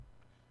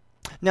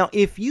Now,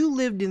 if you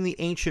lived in the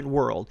ancient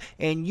world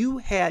and you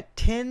had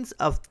tens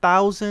of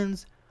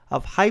thousands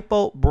of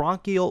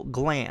hypobronchial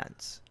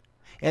glands,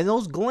 and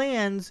those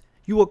glands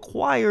you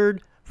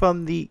acquired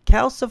from the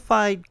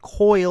calcified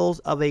coils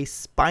of a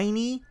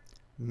spiny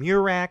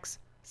murex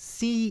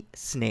sea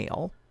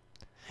snail,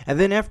 and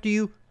then after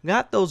you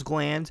got those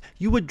glands,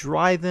 you would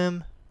dry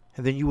them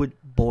and then you would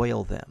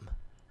boil them.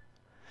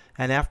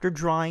 And after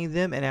drying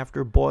them and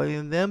after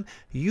boiling them,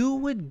 you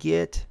would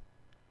get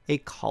a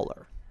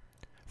color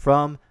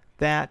from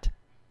that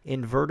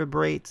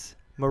invertebrate's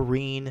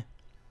marine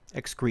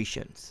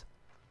excretions.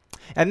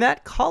 And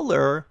that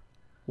color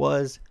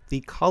was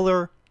the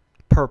color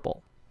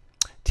purple.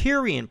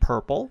 Tyrian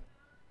purple,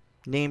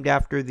 named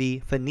after the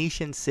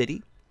Phoenician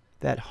city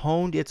that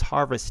honed its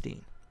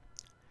harvesting.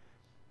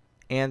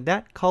 And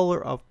that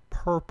color of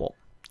purple,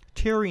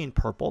 Tyrian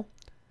purple,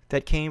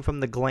 that came from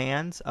the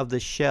glands of the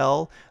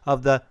shell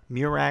of the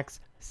murex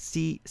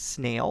sea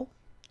snail,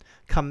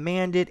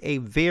 commanded a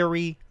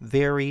very,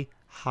 very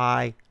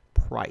high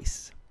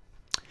price.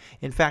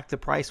 In fact, the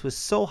price was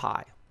so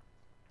high,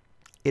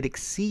 it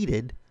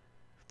exceeded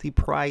the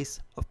price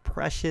of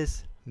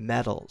precious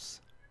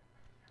metals,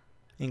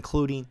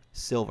 including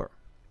silver.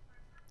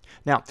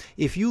 Now,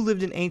 if you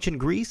lived in ancient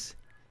Greece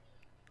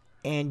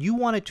and you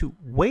wanted to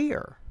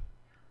wear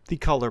the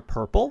color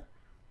purple,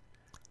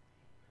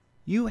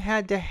 you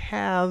had to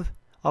have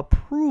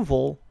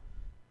approval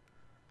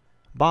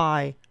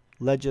by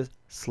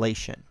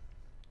legislation.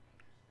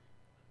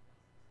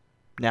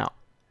 Now,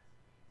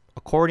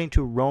 according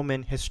to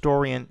Roman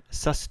historian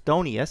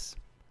Suetonius,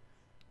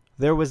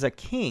 there was a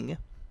king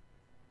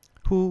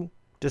who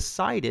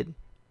decided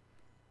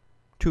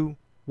to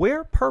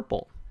wear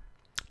purple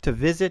to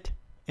visit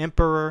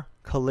Emperor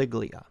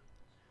Caligula,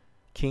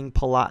 King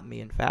Ptolemy,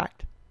 in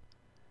fact.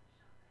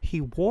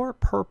 He wore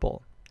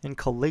purple in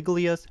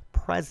Caligula's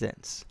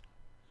presence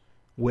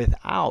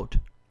without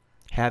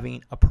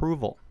having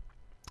approval.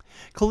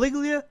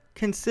 Caligula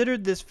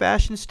considered this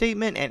fashion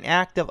statement an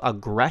act of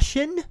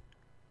aggression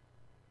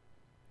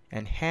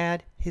and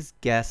had his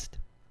guest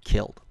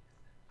killed.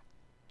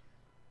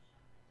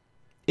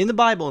 In the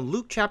Bible, in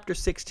Luke chapter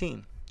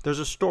 16, there's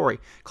a story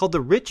called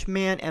The Rich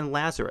Man and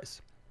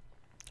Lazarus.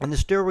 And the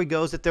story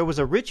goes that there was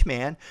a rich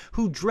man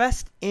who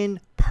dressed in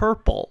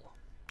purple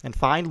and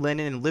fine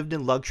linen and lived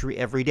in luxury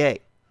every day.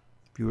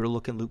 If you were to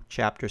look in Luke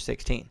chapter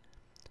 16.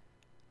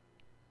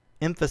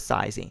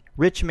 Emphasizing,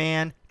 rich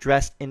man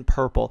dressed in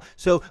purple.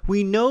 So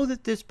we know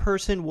that this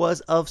person was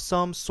of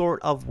some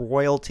sort of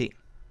royalty.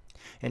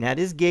 And at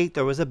his gate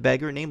there was a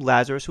beggar named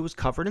Lazarus who was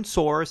covered in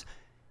sores.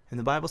 And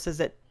the Bible says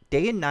that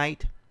day and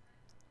night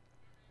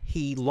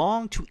he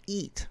longed to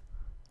eat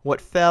what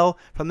fell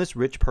from this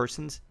rich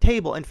person's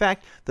table. In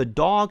fact, the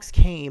dogs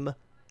came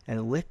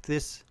and licked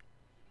this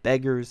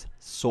beggar's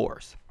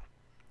sores.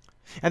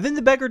 And then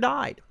the beggar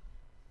died.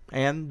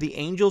 And the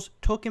angels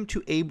took him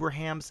to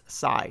Abraham's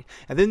side.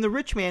 And then the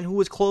rich man who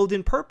was clothed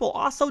in purple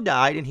also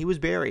died, and he was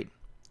buried.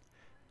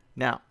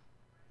 Now,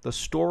 the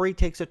story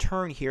takes a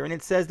turn here, and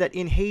it says that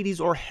in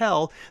Hades or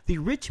hell, the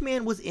rich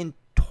man was in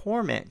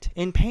torment,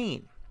 in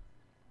pain.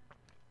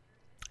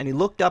 And he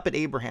looked up at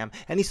Abraham,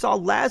 and he saw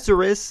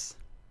Lazarus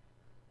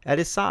at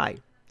his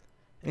side.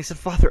 And he said,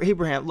 Father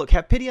Abraham, look,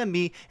 have pity on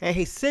me, and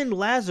hey, send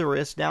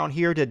Lazarus down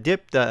here to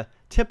dip the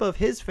tip of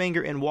his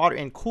finger in water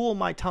and cool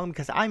my tongue,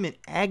 because I'm in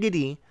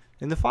agony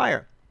in the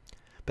fire.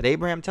 But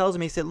Abraham tells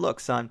him, he said, look,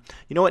 son,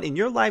 you know what? In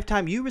your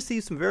lifetime, you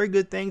received some very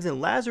good things,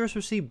 and Lazarus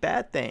received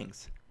bad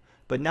things.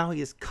 But now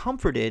he is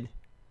comforted,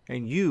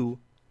 and you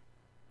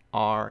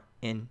are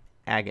in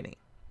agony.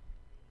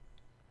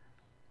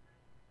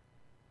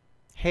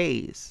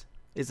 Haze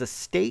is a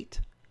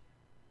state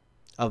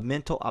of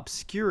mental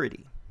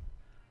obscurity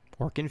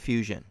or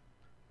confusion.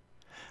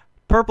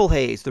 Purple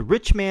haze, the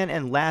rich man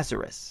and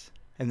Lazarus,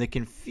 and the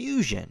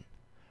confusion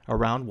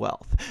around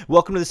wealth.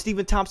 Welcome to the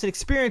Steven Thompson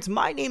Experience.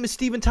 My name is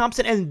Steven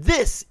Thompson, and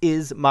this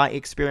is my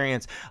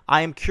experience.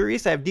 I am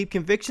curious, I have deep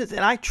convictions, and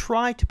I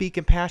try to be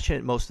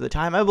compassionate most of the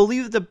time. I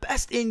believe that the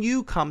best in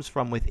you comes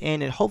from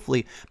within, and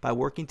hopefully by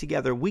working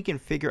together, we can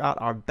figure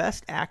out our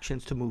best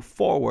actions to move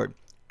forward,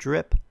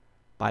 drip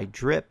by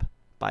drip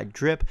by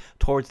drip,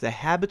 towards the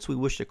habits we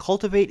wish to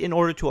cultivate in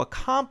order to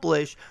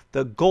accomplish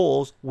the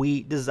goals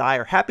we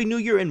desire. Happy New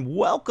Year and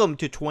welcome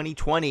to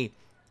 2020.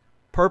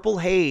 Purple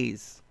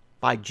Haze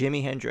by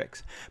Jimi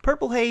Hendrix.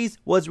 Purple Haze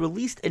was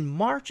released in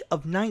March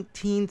of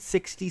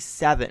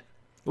 1967. It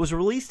was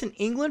released in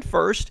England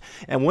first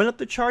and went up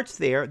the charts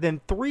there. Then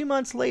 3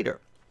 months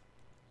later,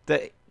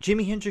 the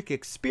Jimi Hendrix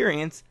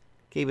Experience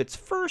gave its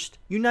first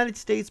United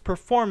States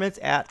performance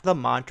at the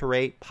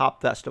Monterey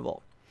Pop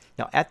Festival.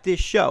 Now, at this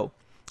show,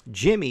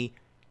 Jimmy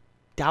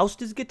doused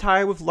his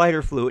guitar with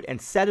lighter fluid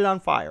and set it on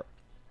fire.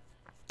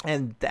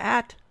 And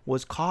that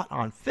was caught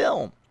on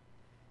film.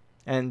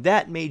 And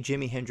that made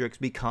Jimi Hendrix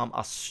become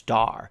a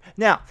star.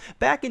 Now,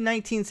 back in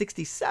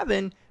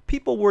 1967,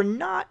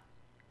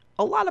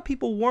 a lot of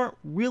people weren't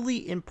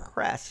really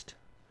impressed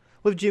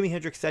with Jimi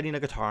Hendrix setting a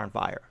guitar on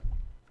fire.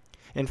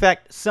 In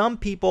fact, some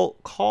people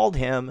called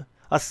him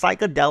a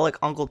psychedelic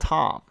Uncle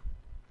Tom.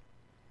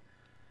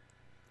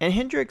 And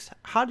Hendricks,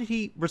 how did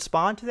he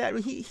respond to that?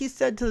 He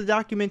said to the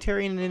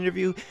documentarian in an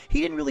interview,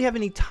 he didn't really have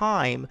any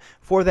time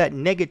for that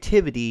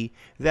negativity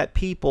that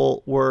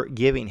people were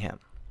giving him.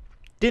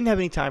 Didn't have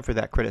any time for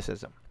that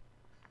criticism.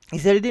 He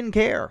said he didn't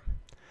care.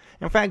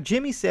 In fact,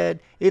 Jimmy said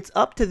it's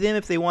up to them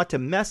if they want to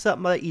mess up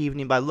my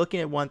evening by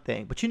looking at one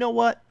thing. But you know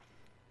what?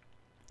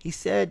 He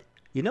said,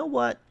 you know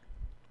what?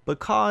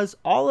 Because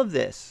all of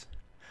this,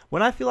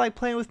 when I feel like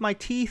playing with my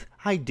teeth,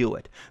 I do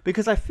it.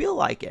 Because I feel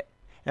like it.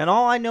 And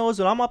all I know is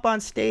when I'm up on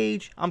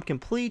stage, I'm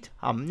complete,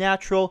 I'm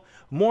natural,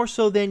 more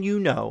so than you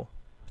know,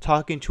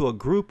 talking to a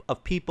group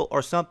of people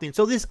or something.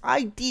 So this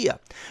idea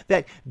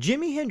that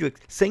Jimi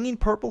Hendrix singing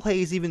Purple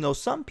Haze, even though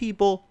some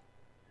people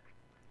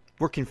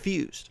were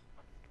confused,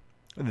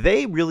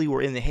 they really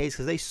were in the haze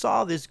because they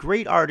saw this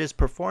great artist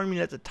performing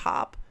at the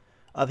top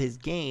of his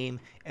game,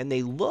 and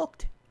they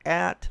looked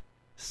at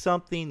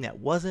something that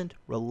wasn't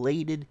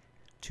related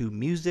to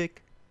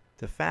music,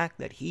 the fact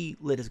that he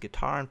lit his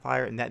guitar on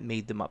fire, and that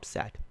made them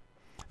upset.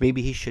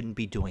 Maybe he shouldn't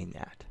be doing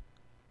that.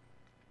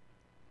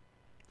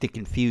 The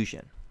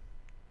confusion.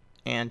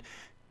 And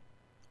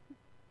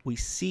we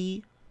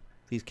see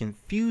these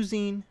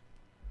confusing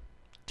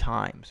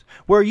times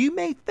where you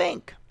may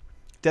think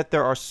that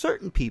there are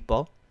certain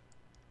people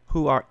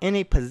who are in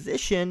a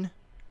position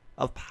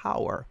of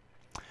power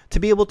to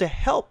be able to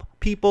help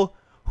people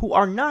who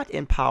are not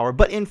in power.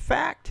 But in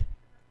fact,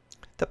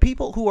 the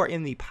people who are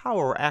in the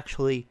power are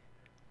actually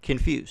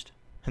confused,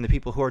 and the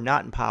people who are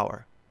not in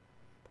power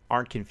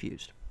aren't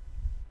confused.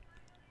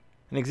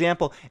 An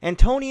example,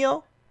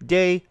 Antonio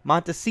de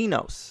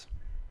Montesinos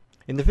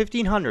in the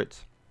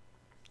 1500s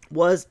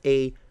was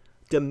a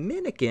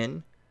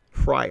Dominican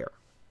friar,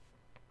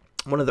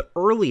 one of the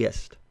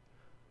earliest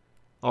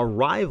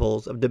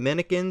arrivals of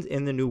Dominicans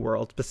in the New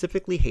World,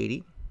 specifically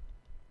Haiti.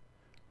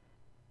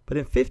 But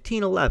in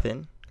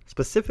 1511,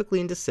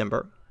 specifically in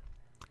December,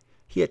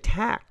 he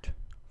attacked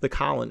the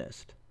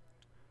colonists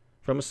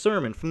from a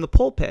sermon from the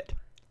pulpit,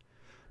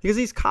 because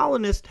these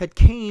colonists had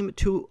came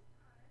to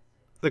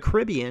the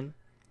Caribbean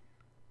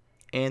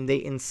and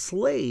they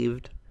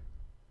enslaved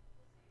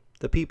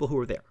the people who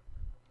were there.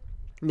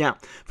 Now,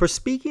 for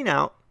speaking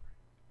out,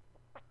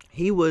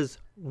 he was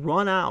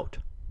run out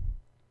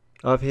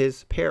of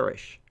his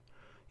parish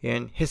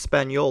in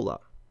Hispaniola.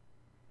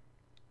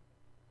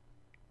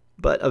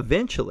 But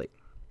eventually,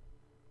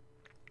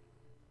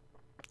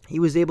 he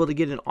was able to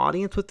get an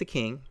audience with the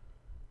king,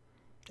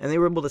 and they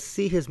were able to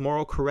see his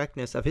moral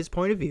correctness of his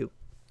point of view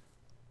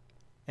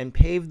and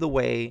pave the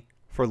way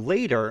for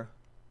later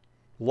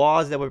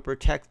laws that would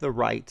protect the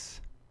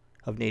rights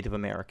of Native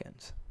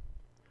Americans.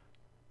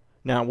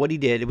 Now, what he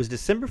did, it was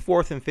December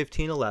 4th in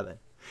 1511,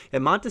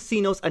 and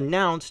Montesinos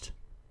announced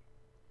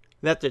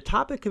that the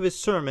topic of his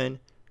sermon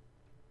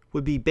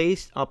would be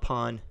based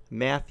upon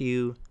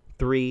Matthew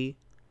 3,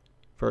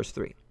 verse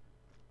 3.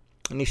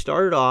 And he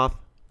started off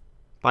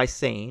by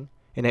saying,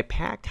 in a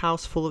packed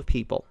house full of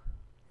people,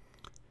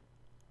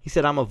 he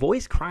said, "I'm a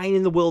voice crying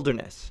in the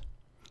wilderness."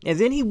 And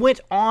then he went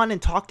on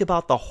and talked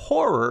about the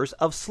horrors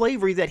of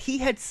slavery that he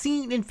had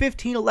seen in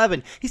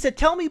 1511. He said,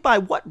 "Tell me, by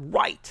what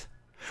right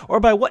or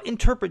by what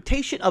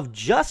interpretation of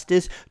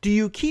justice do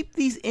you keep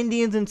these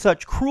Indians in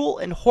such cruel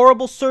and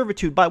horrible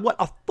servitude? By what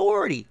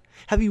authority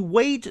have you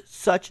waged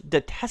such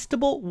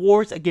detestable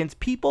wars against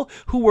people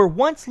who were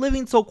once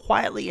living so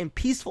quietly and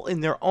peaceful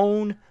in their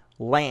own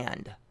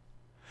land?"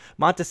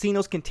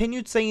 Montesinos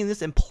continued saying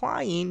this,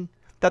 implying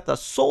that the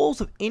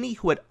souls of any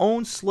who had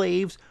owned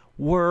slaves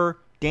were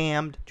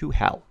damned to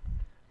hell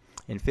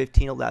in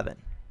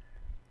 1511.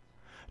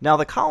 Now,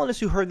 the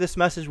colonists who heard this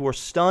message were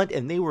stunned,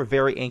 and they were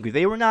very angry.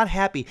 They were not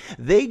happy.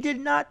 They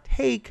did not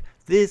take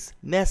this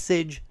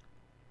message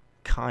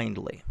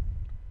kindly.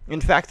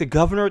 In fact, the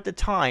governor at the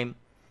time,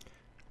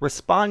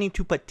 responding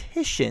to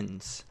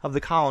petitions of the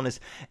colonists,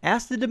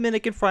 asked the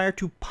Dominican friar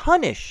to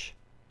punish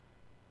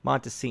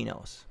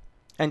Montesinos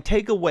and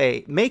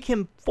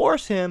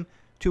force him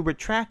to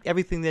retract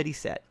everything that he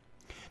said.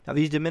 Now,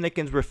 these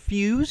Dominicans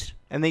refused,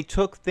 and they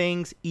took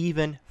things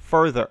even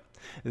further.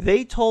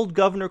 They told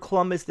Governor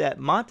Columbus that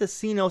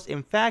Montesinos,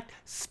 in fact,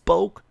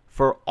 spoke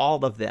for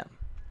all of them.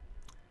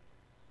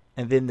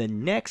 And then the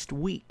next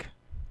week,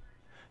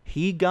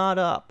 he got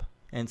up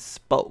and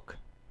spoke.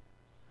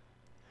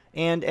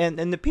 And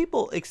the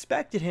people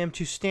expected him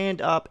to stand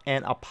up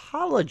and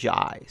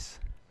apologize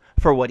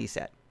for what he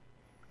said.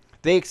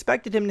 They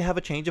expected him to have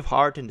a change of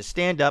heart and to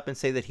stand up and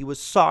say that he was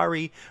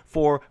sorry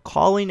for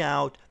calling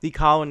out the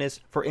colonists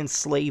for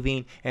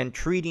enslaving and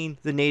treating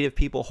the native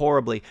people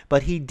horribly.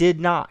 But he did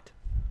not.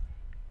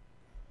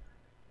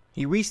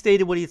 He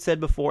restated what he had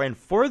said before and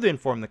further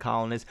informed the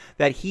colonists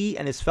that he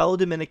and his fellow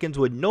Dominicans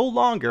would no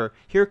longer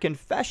hear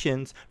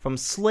confessions from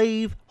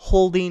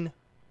slave-holding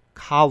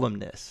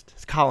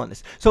colonists.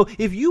 So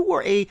if you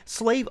were a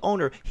slave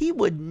owner, he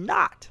would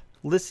not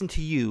listen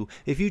to you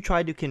if you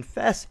tried to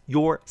confess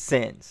your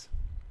sins.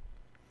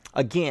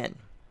 Again,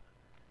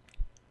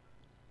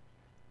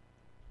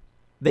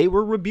 they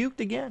were rebuked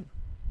again.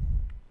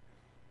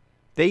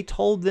 They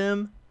told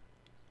them,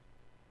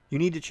 you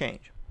need to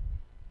change.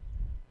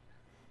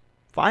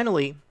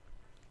 Finally,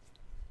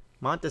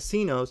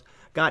 Montesinos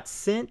got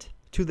sent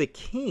to the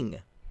king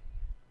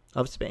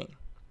of Spain.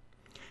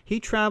 He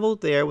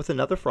traveled there with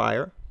another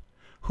friar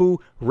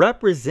who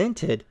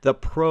represented the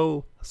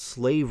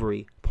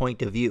pro-slavery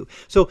point of view.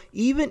 So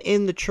even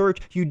in the church,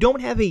 you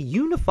don't have a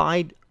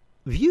unified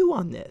view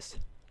on this.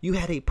 You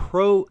had a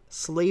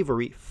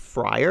pro-slavery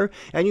friar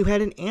and you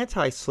had an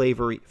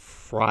anti-slavery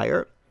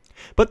friar.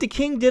 But the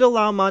king did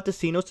allow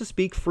Montesinos to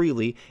speak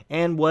freely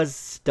and was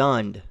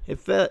stunned. In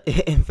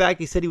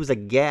fact, he said he was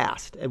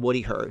aghast at what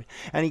he heard.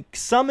 And he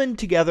summoned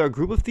together a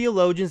group of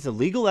theologians and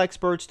legal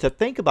experts to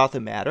think about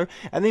the matter,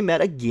 and they met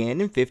again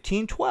in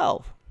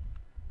 1512.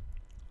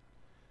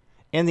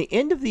 And the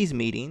end of these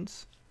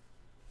meetings,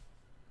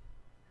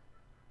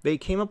 they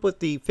came up with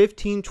the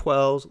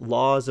 1512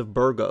 Laws of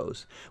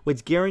Burgos,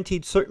 which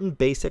guaranteed certain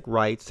basic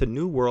rights to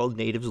New World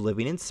natives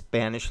living in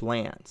Spanish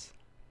lands.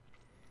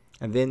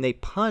 And then they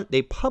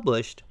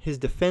published his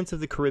defense of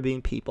the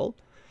Caribbean people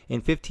in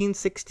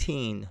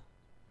 1516,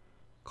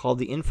 called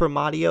the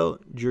Informatio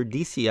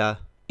Judicia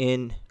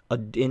in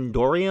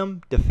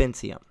Indorium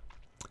Defensium.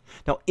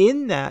 Now,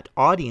 in that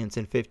audience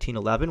in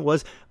 1511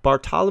 was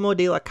Bartolomeo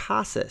de las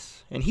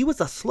Casas, and he was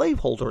a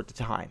slaveholder at the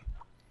time.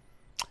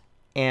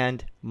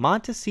 And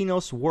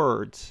Montesinos'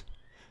 words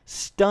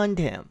stunned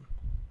him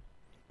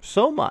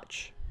so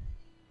much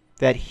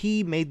that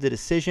he made the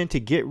decision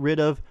to get rid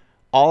of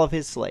all of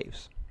his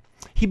slaves.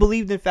 He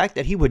believed, in fact,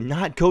 that he would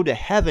not go to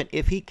heaven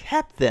if he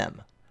kept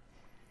them.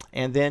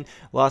 And then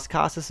Las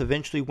Casas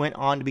eventually went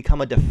on to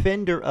become a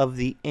defender of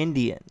the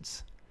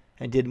Indians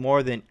and did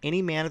more than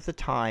any man at the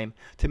time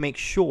to make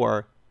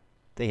sure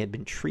they had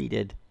been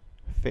treated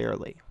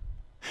fairly.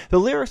 The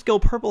lyrics go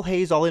purple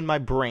haze all in my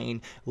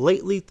brain.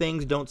 Lately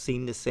things don't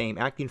seem the same.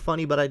 Acting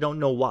funny, but I don't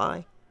know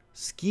why.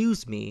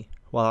 Excuse me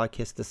while I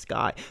kiss the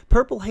sky.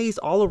 Purple haze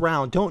all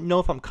around. Don't know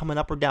if I'm coming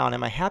up or down.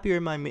 Am I happy or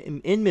am I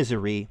in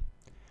misery?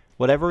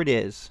 Whatever it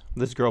is,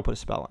 this girl put a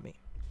spell on me.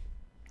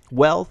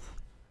 Wealth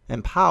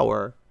and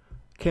power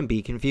can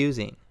be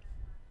confusing.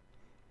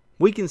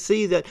 We can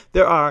see that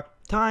there are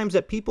times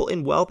that people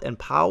in wealth and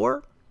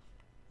power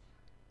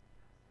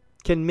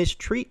can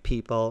mistreat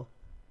people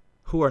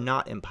who are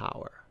not in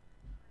power.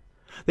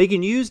 They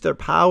can use their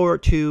power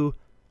to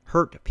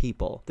hurt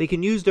people. They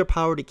can use their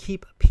power to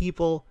keep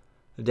people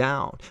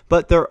down.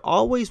 But there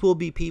always will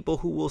be people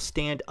who will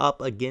stand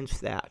up against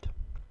that.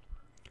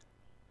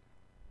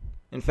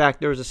 In fact,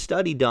 there was a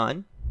study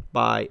done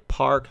by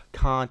Park,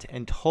 Kant,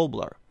 and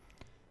Tobler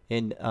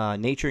in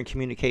Nature and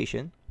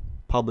Communication,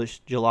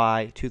 published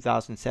July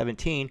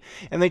 2017,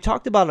 and they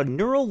talked about a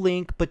neural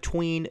link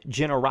between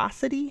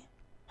generosity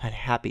and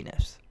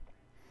happiness.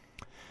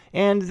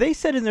 And they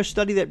said in their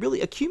study that really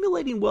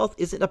accumulating wealth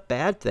isn't a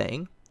bad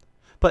thing,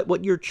 but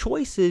what your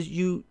choices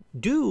you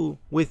do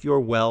with your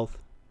wealth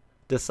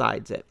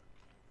decides it.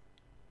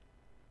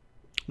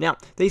 Now,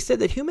 they said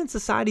that human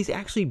societies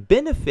actually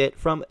benefit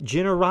from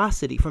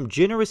generosity, from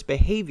generous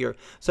behavior,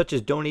 such as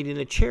donating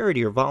to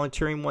charity or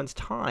volunteering one's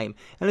time.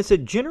 And it's a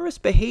generous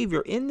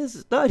behavior in this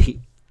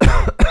study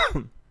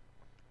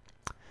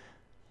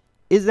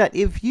is that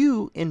if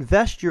you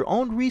invest your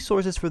own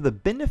resources for the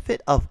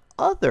benefit of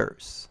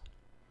others,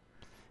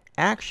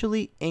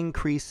 actually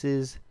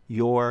increases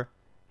your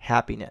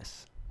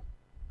happiness.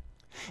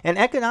 And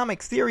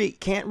economic theory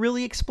can't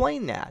really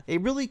explain that. It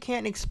really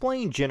can't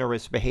explain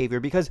generous behavior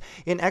because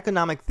in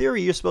economic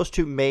theory, you're supposed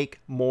to make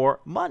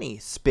more money,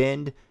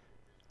 spend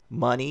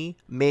money,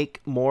 make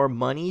more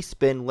money,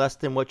 spend less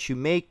than what you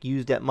make,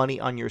 use that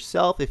money on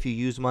yourself. If you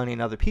use money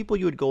on other people,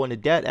 you would go into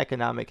debt.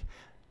 Economic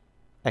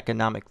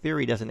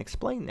theory doesn't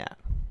explain that.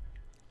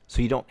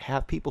 So you don't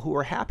have people who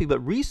are happy. But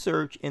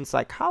research in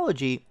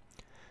psychology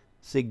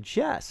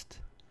suggests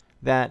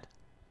that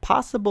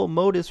possible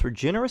motives for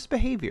generous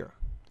behavior,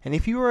 and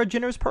if you are a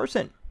generous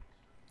person,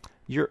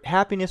 your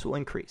happiness will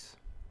increase.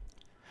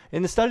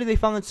 In the study, they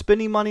found that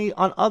spending money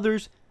on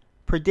others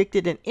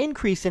predicted an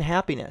increase in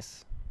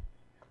happiness.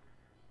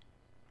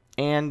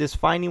 And this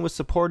finding was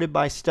supported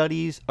by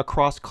studies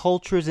across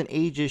cultures and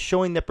ages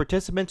showing that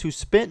participants who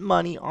spent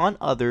money on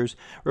others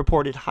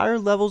reported higher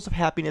levels of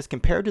happiness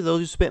compared to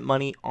those who spent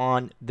money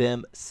on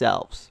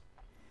themselves.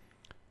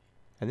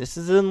 And this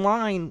is in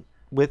line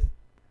with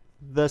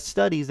the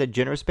studies that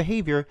generous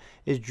behavior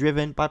is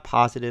driven by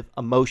positive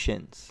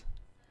emotions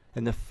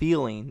and the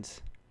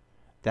feelings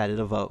that it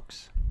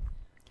evokes.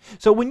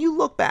 So when you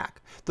look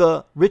back,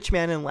 the rich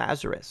man and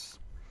Lazarus,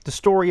 the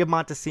story of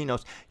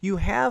Montesinos, you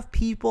have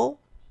people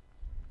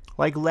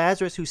like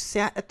Lazarus who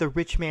sat at the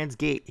rich man's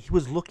gate. He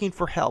was looking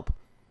for help.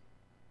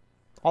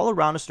 All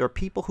around us, there are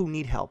people who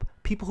need help,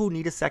 people who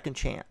need a second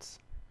chance.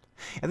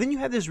 And then you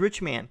have this rich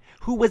man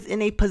who was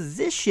in a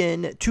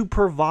position to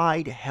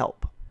provide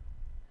help.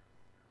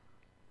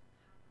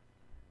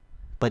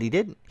 But he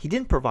didn't. He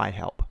didn't provide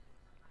help.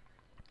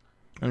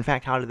 In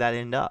fact, how did that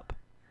end up?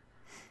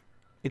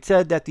 It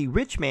said that the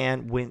rich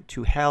man went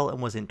to hell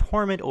and was in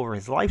torment over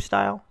his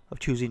lifestyle of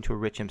choosing to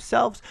enrich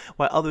himself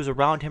while others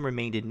around him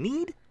remained in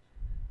need.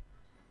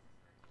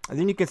 And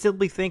then you can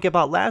simply think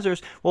about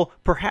Lazarus. Well,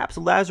 perhaps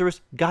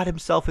Lazarus got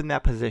himself in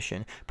that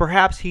position.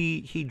 Perhaps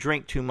he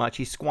drank too much.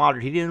 He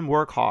squandered. He didn't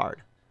work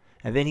hard.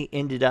 And then he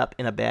ended up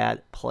in a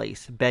bad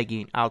place,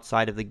 begging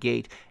outside of the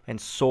gate, and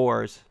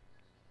sores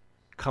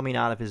coming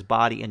out of his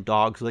body and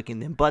dogs licking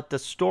them. But the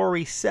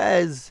story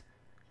says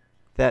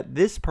that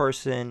this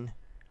person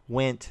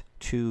went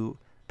to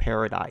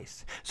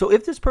paradise. So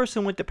if this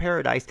person went to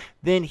paradise,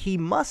 then he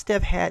must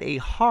have had a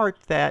heart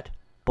that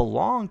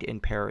belonged in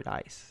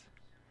paradise.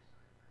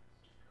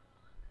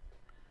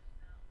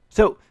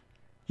 So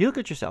you look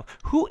at yourself.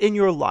 Who in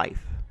your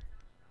life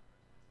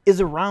is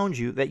around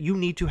you that you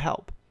need to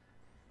help?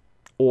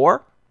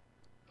 Or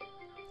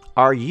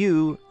are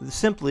you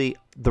simply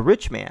the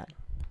rich man?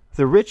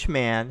 The rich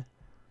man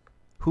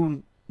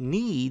who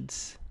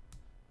needs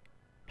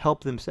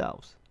help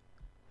themselves?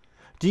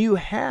 Do you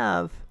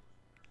have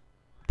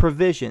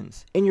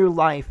provisions in your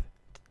life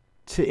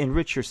to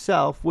enrich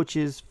yourself, which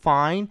is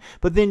fine,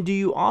 but then do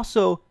you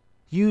also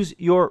use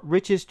your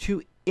riches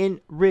to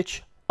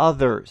enrich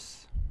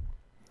others?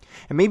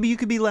 And maybe you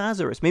could be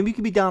Lazarus. Maybe you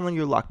could be down on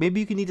your luck. Maybe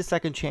you could need a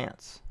second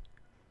chance.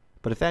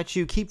 But if that's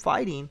you, keep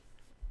fighting,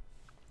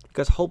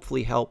 because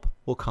hopefully help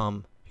will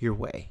come your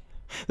way.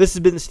 This has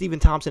been the Steven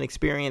Thompson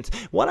Experience.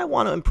 What I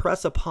want to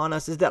impress upon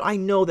us is that I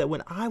know that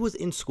when I was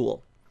in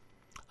school,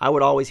 I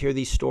would always hear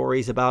these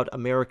stories about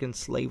American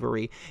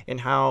slavery and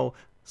how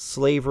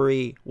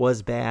slavery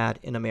was bad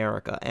in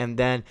America. And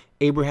then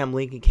Abraham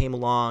Lincoln came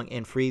along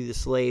and freed the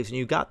slaves. And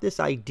you got this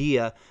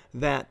idea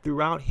that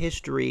throughout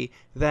history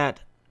that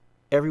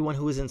everyone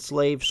who was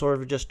enslaved sort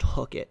of just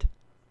took it.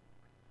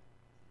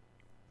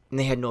 And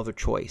they had no other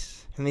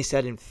choice. And they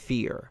said in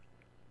fear.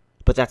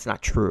 But that's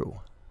not true.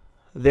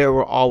 There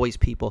were always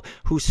people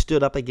who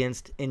stood up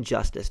against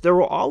injustice. There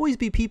will always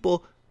be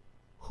people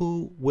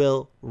who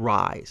will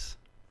rise.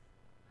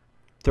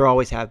 There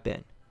always have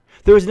been.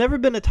 There has never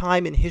been a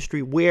time in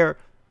history where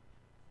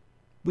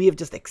we have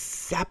just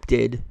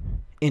accepted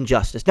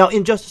injustice. Now,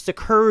 injustice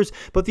occurs,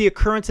 but the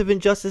occurrence of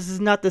injustice is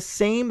not the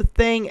same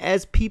thing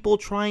as people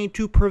trying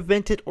to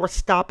prevent it or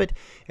stop it.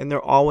 And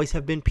there always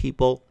have been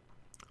people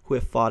who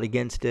have fought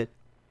against it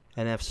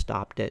and have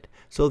stopped it.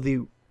 So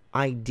the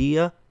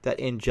idea that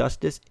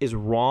injustice is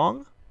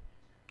wrong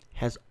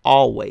has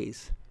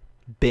always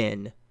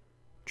been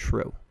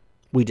true.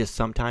 We just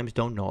sometimes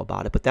don't know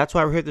about it. But that's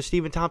why we're here at the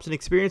Steven Thompson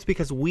Experience,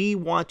 because we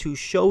want to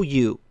show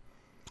you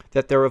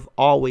that there have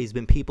always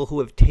been people who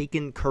have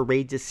taken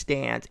courageous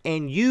stands.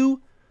 And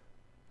you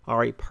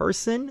are a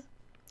person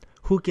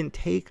who can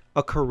take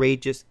a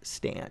courageous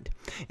stand.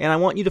 And I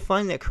want you to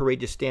find that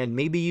courageous stand.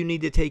 Maybe you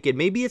need to take it.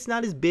 Maybe it's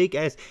not as big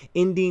as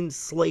ending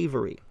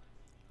slavery.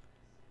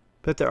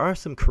 But there are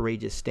some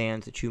courageous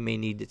stands that you may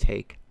need to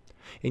take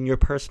in your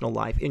personal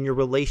life, in your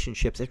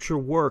relationships, at your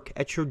work,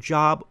 at your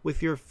job,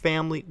 with your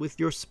family, with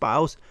your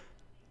spouse.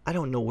 I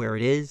don't know where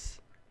it is,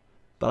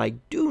 but I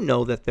do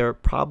know that there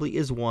probably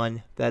is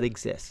one that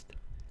exists.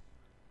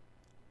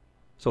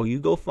 So you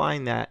go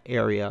find that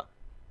area,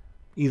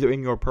 either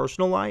in your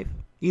personal life,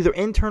 either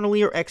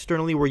internally or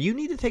externally, where you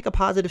need to take a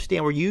positive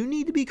stand, where you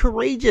need to be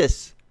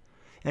courageous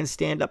and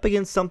stand up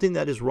against something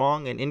that is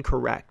wrong and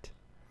incorrect.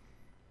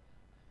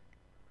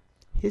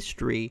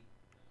 History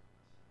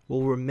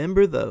will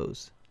remember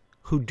those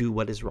who do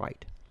what is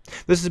right.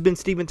 This has been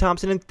Steven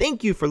Thompson, and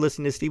thank you for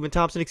listening to Steven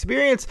Thompson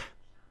Experience.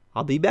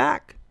 I'll be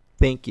back.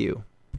 Thank you.